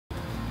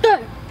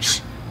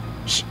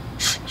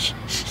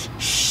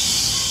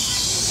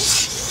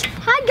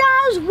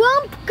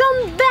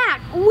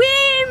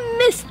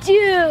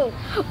too.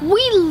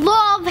 We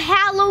love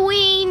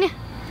Halloween.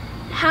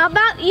 How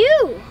about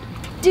you?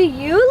 Do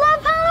you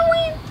love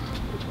Halloween?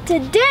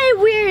 Today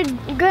we're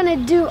gonna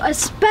do a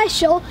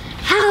special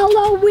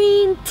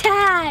Halloween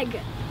tag.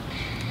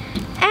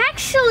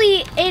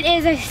 Actually, it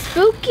is a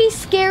spooky,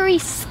 scary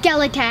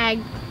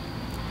Skeletag.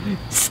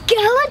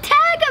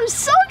 Skeletag? I'm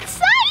so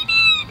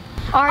excited!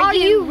 Are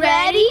you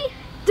ready?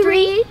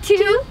 3,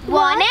 2,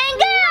 1,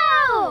 and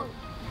go!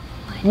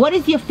 What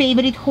is your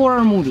favorite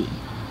horror movie?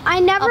 I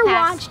never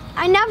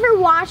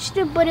watched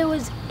it, but it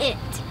was It.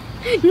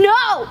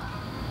 No!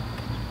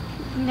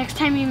 Next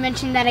time you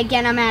mention that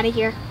again, I'm out of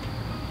here.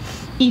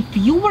 If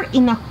you were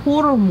in a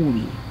horror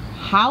movie,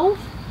 how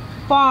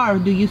far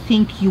do you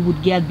think you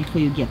would get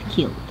before you get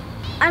killed?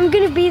 I'm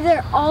gonna be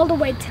there all the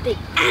way to the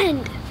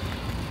end.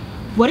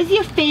 What is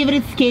your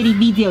favorite scary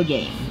video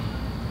game?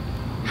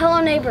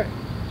 Hello, neighbor.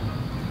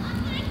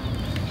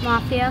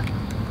 Mafia.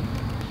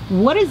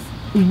 What is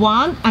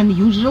one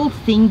unusual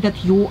thing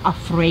that you're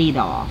afraid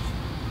of?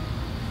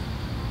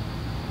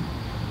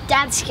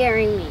 Dad's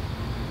scaring me.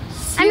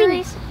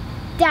 Serious?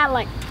 Dad,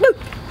 like, no.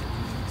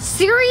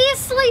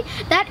 Seriously?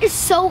 That is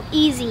so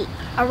easy.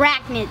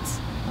 Arachnids.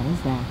 What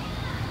is that?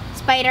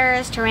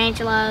 Spiders,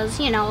 tarantulas,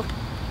 you know.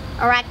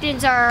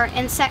 Arachnids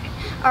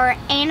are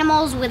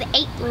animals with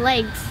 8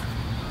 legs.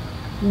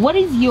 What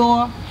is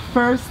your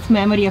first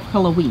memory of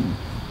Halloween?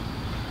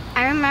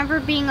 I remember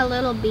being a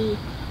little bee.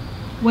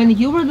 When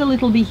you were the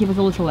little bee, he was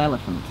a little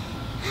elephant.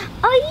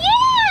 Oh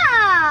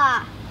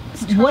yeah!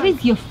 What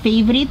is your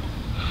favorite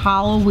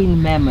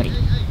Halloween memory?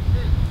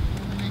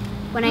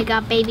 When I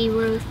got Baby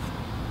Ruth.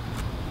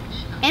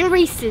 And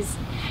Reese's.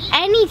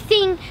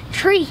 Anything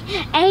treat,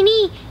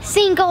 any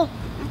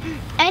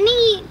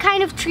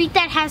kind of treat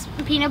that has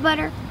peanut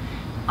butter,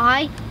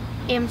 I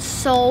am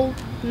so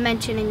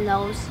mentioning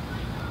those.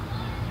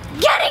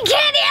 Getting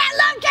candy! I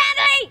love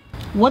candy!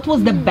 What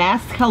was the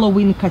best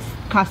Halloween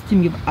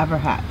costume you've ever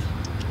had?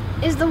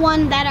 Is the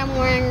one that I'm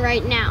wearing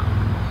right now.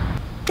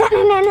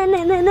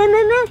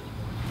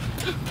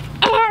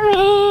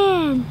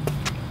 Aaron!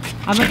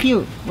 How about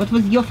you? What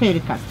was your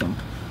favorite costume?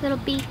 Little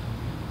bee.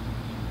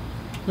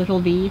 Little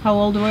bee? How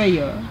old were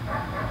you?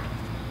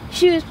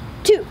 She was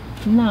 2.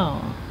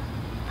 No.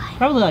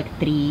 Probably like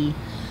 3.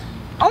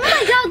 Oh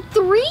my god,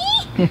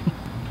 3?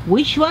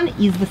 Which one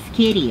is the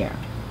scarier?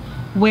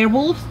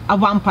 Werewolves or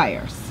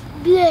vampires?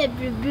 Blah,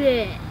 blah,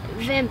 blah.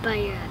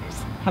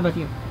 Vampires. How about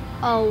you?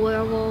 Oh,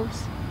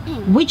 werewolves.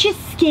 Which is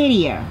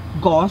scarier?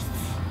 Ghosts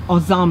or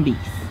zombies?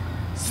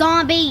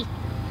 Zombie.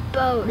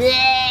 Both.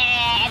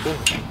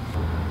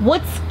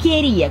 What's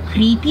scarier?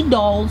 Creepy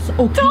dolls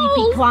or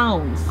creepy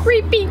clowns?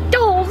 Creepy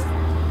dolls.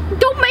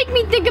 Don't make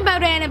me think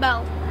about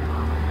Annabelle.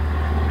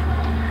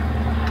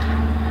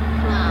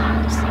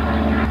 Clowns.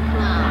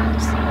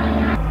 Clowns.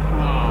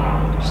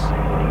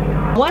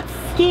 What's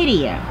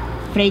scarier?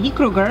 Freddy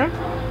Krueger,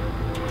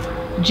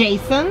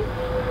 Jason,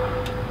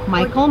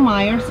 Michael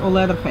Myers, or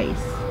Leatherface?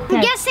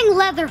 I'm guessing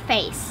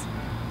Leatherface.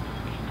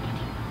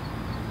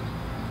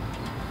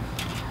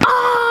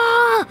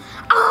 Oh!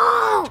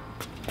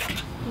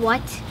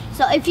 What?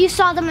 So if you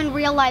saw them in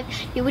real life,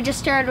 you would just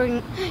start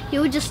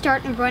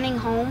running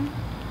home?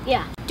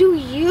 Yeah. Do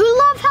you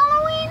love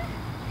Halloween?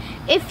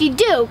 If you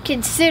do,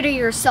 consider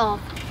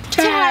yourself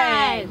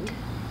tagged.